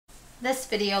This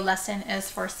video lesson is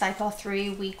for Cycle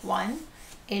 3, Week 1,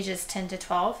 ages 10 to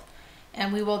 12,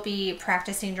 and we will be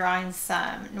practicing drawing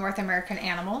some North American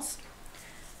animals.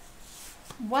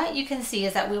 What you can see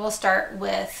is that we will start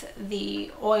with the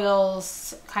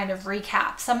oils kind of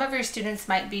recap. Some of your students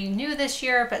might be new this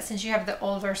year, but since you have the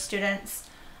older students,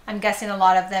 I'm guessing a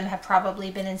lot of them have probably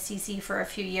been in CC for a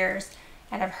few years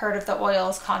and have heard of the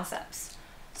oils concepts.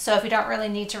 So if you don't really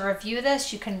need to review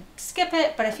this, you can skip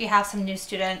it, but if you have some new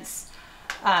students,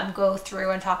 go through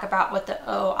and talk about what the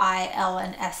O, I, L,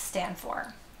 and S stand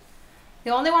for. The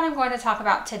only one I'm going to talk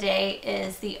about today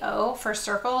is the O for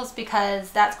circles, because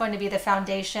that's going to be the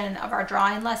foundation of our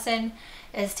drawing lesson,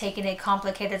 is taking a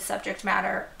complicated subject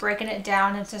matter, breaking it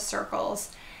down into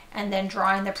circles, and then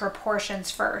drawing the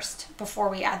proportions first before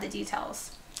we add the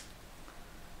details.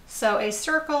 So a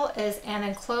circle is an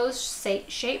enclosed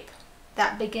shape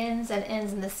that begins and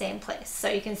ends in the same place. So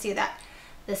you can see that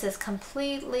this is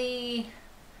completely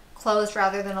closed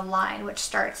rather than a line, which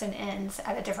starts and ends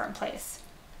at a different place.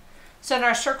 So in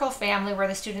our circle family, where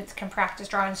the students can practice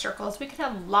drawing circles, we can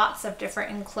have lots of different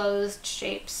enclosed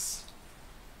shapes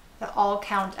that all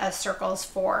count as circles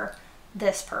for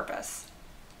this purpose.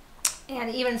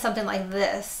 And even something like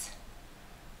this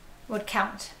would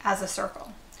count as a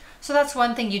circle. So that's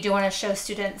one thing you do want to show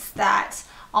students, that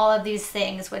all of these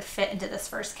things would fit into this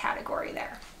first category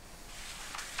there.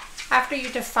 After you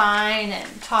define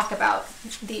and talk about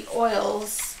the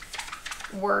oils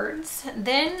words,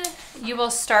 then you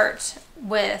will start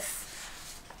with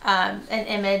an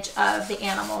image of the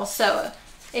animal. So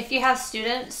if you have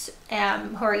students who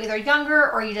are either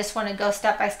younger, or you just want to go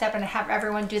step by step and have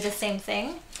everyone do the same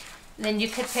thing, then you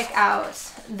could pick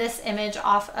out this image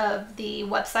off of the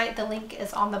website. The link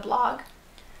is on the blog.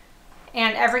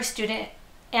 And every student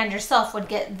and yourself would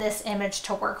get this image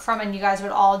to work from, and you guys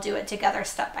would all do it together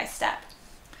step by step.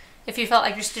 If you felt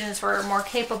like your students were more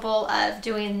capable of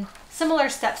doing similar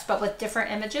steps but with different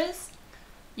images,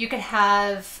 you could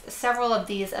have several of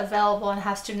these available and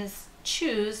have students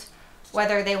choose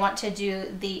whether they want to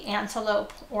do the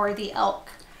antelope or the elk,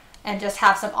 and just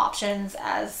have some options,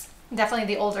 as definitely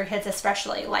the older kids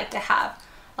especially like to have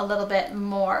a little bit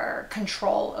more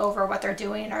control over what they're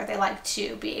doing, or they like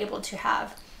to be able to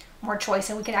have more choice,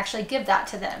 and we can actually give that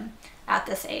to them at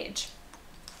this age.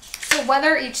 So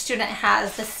whether each student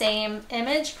has the same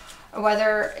image or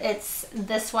whether it's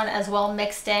this one as well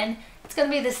mixed in, it's going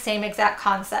to be the same exact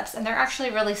concepts, and they're actually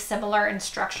really similar in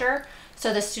structure,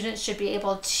 so the students should be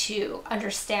able to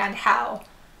understand how,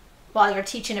 while you're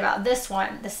teaching about this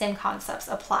one, the same concepts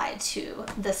apply to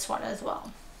this one as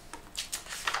well.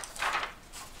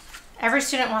 Every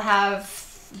student will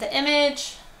have the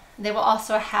image. They will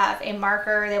also have a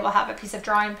marker, they will have a piece of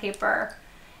drawing paper,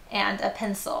 and a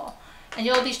pencil. And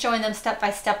you'll be showing them step by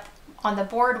step on the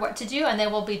board what to do, and they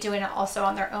will be doing it also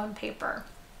on their own paper.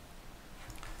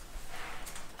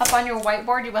 Up on your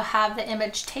whiteboard, you will have the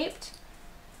image taped.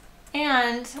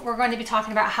 And we're going to be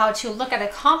talking about how to look at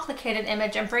a complicated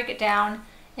image and break it down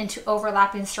into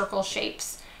overlapping circle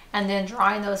shapes, and then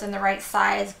drawing those in the right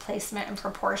size, placement, and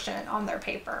proportion on their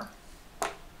paper.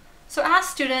 So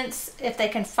ask students if they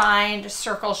can find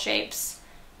circle shapes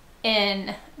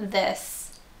in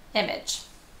this image.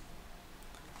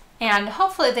 And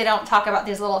hopefully they don't talk about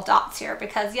these little dots here,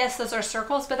 because yes, those are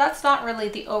circles, but that's not really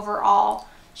the overall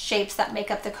shapes that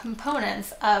make up the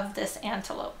components of this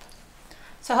antelope.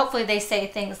 So hopefully they say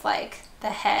things like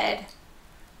the head,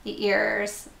 the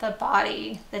ears, the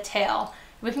body, the tail.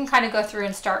 We can kind of go through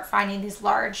and start finding these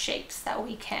large shapes that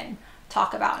we can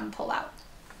talk about and pull out.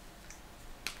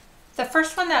 The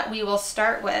first one that we will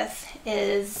start with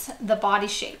is the body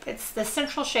shape. It's the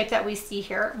central shape that we see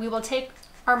here. We will take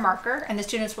our marker, and the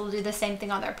students will do the same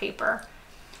thing on their paper,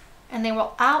 and they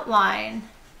will outline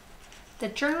the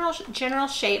general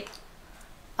shape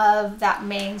of that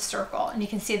main circle. And you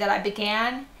can see that I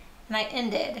began and I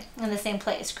ended in the same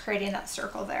place, creating that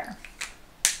circle there.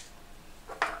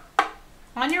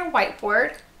 On your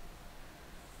whiteboard,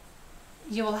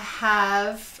 you will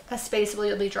have a space where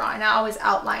you'll be drawing. I always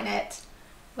outline it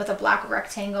with a black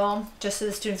rectangle, just so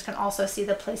the students can also see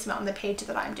the placement on the page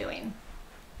that I'm doing.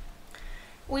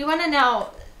 We want to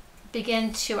now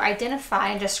begin to identify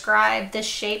and describe this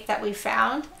shape that we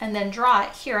found, and then draw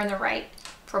it here in the right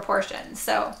proportion.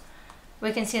 So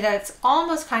we can see that it's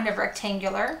almost kind of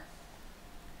rectangular.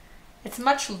 It's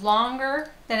much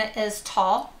longer than it is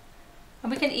tall,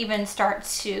 and we can even start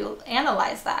to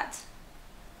analyze that.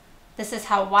 This is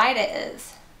how wide it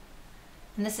is,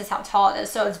 and this is how tall it is.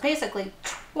 So it's basically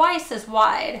twice as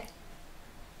wide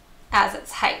as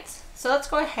its height. So let's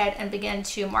go ahead and begin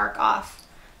to mark off.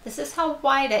 This is how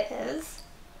wide it is.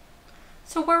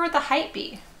 So where would the height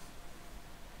be?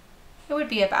 it would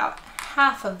be about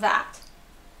half of that.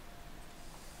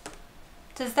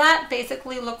 Does that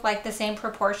basically look like the same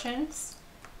proportions?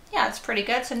 Yeah, it's pretty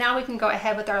good. So now we can go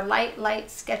ahead with our light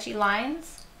sketchy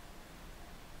lines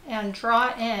and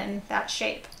draw in that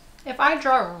shape. If I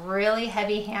draw really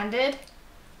heavy-handed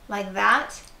like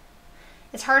that,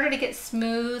 it's harder to get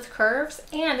smooth curves,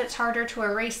 and it's harder to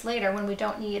erase later when we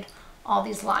don't need all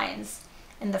these lines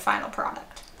in the final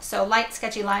product. So light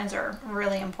sketchy lines are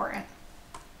really important.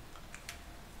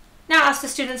 Now ask the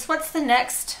students, what's the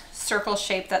next circle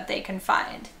shape that they can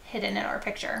find hidden in our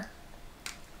picture?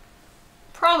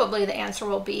 Probably the answer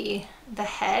will be the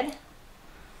head.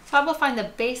 So I will find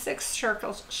the basic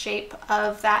circle shape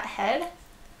of that head.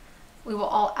 We will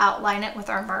all outline it with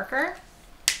our marker.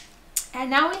 And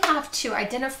now we have to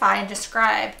identify and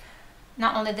describe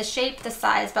not only the shape, the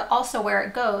size, but also where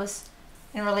it goes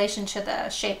in relation to the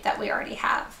shape that we already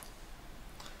have.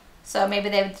 So maybe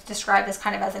they would describe this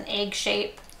kind of as an egg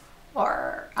shape,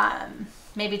 or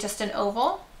maybe just an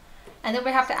oval. And then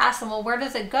we have to ask them, well, where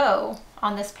does it go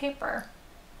on this paper?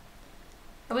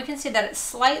 And we can see that it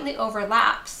slightly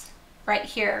overlaps right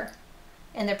here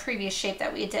in the previous shape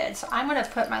that we did. So I'm going to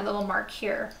put my little mark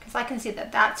here because I can see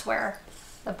that that's where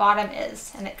the bottom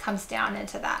is, and it comes down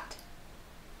into that.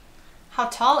 How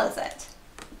tall is it?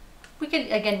 We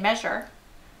could again measure.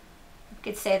 We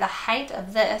could say the height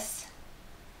of this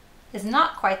is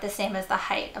not quite the same as the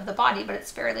height of the body, but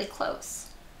it's fairly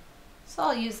close. So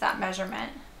I'll use that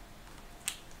measurement.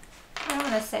 I'm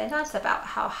going to say that's about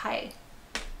how high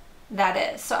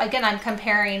that is. So again, I'm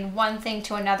comparing one thing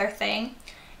to another thing.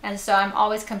 And so I'm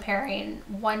always comparing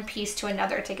one piece to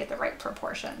another to get the right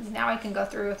proportions. Now I can go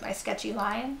through with my sketchy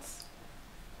lines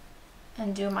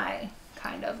and do my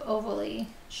kind of ovally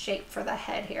shape for the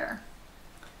head here.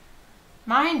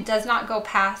 Mine does not go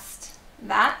past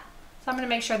that. So I'm going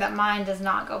to make sure that mine does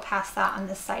not go past that on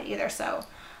this side either. So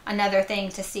another thing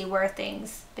to see where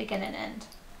things begin and end.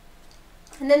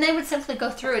 And then they would simply go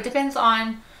through. It depends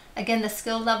on, again, the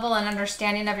skill level and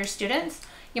understanding of your students.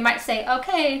 You might say,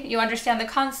 okay, you understand the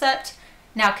concept,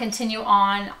 now continue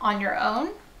on your own,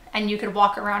 and you could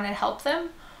walk around and help them.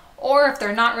 Or if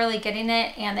they're not really getting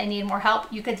it and they need more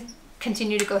help, you could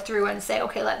continue to go through and say,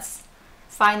 okay, let's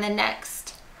find the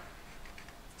next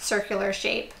circular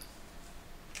shape,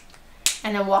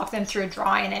 and then walk them through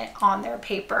drawing it on their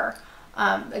paper.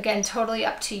 Again, totally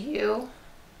up to you,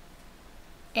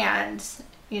 and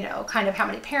you know, kind of how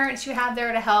many parents you have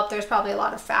there to help. There's probably a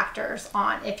lot of factors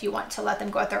on if you want to let them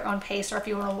go at their own pace or if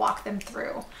you want to walk them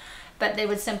through. But they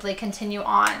would simply continue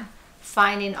on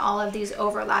finding all of these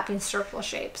overlapping circle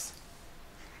shapes.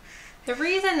 The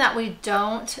reason that we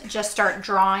don't just start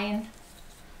drawing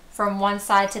from one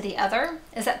side to the other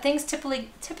is that things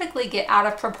typically get out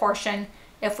of proportion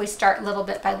if we start little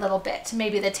bit by little bit.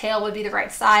 Maybe the tail would be the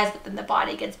right size, but then the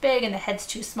body gets big and the head's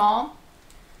too small.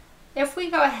 If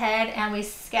we go ahead and we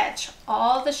sketch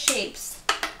all the shapes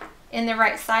in the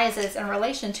right sizes in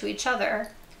relation to each other,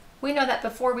 we know that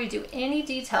before we do any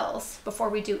details, before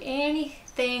we do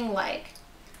anything like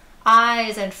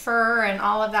eyes and fur and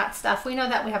all of that stuff, we know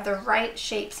that we have the right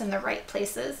shapes in the right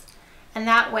places. And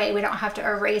that way we don't have to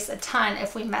erase a ton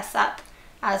if we mess up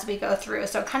as we go through.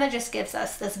 So it kind of just gives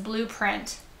us this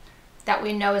blueprint that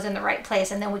we know is in the right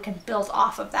place, and then we can build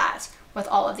off of that with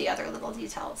all of the other little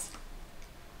details.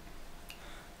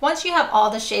 Once you have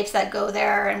all the shapes that go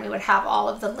there, and we would have all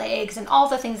of the legs and all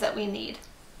the things that we need,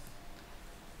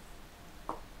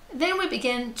 then we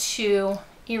begin to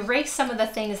erase some of the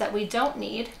things that we don't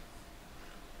need.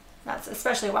 That's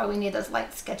especially why we need those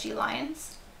light sketchy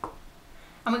lines.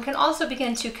 And we can also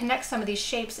begin to connect some of these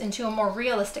shapes into a more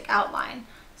realistic outline.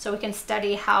 So we can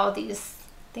study how these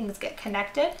things get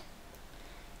connected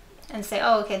and say,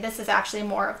 oh, okay, this is actually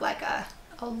more of like a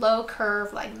low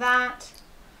curve like that.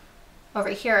 Over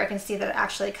here, I can see that it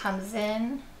actually comes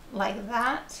in like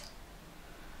that.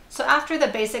 So after the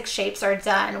basic shapes are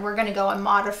done, we're going to go and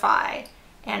modify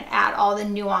and add all the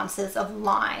nuances of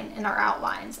line in our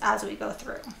outlines as we go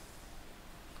through.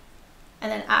 And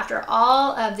then after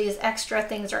all of these extra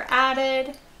things are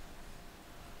added,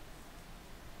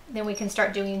 then we can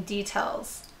start doing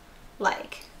details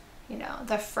like, you know,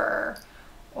 the fur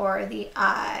or the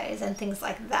eyes and things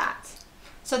like that.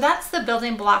 So that's the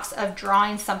building blocks of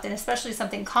drawing something, especially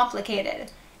something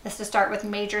complicated, is to start with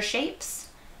major shapes,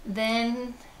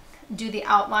 then do the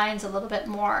outlines a little bit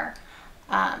more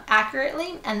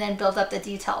accurately, and then build up the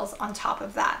details on top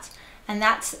of that. And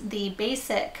that's the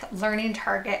basic learning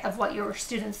target of what your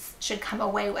students should come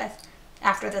away with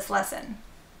after this lesson.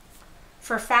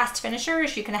 For fast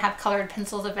finishers, you can have colored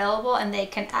pencils available, and they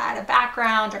can add a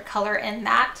background or color in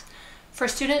that For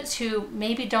students who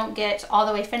maybe don't get all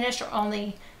the way finished or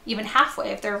only even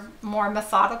halfway, if they're more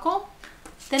methodical,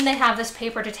 then they have this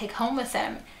paper to take home with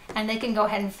them, and they can go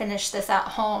ahead and finish this at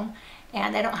home,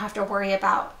 and they don't have to worry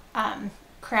about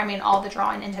cramming all the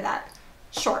drawing into that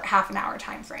short half an hour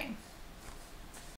time frame.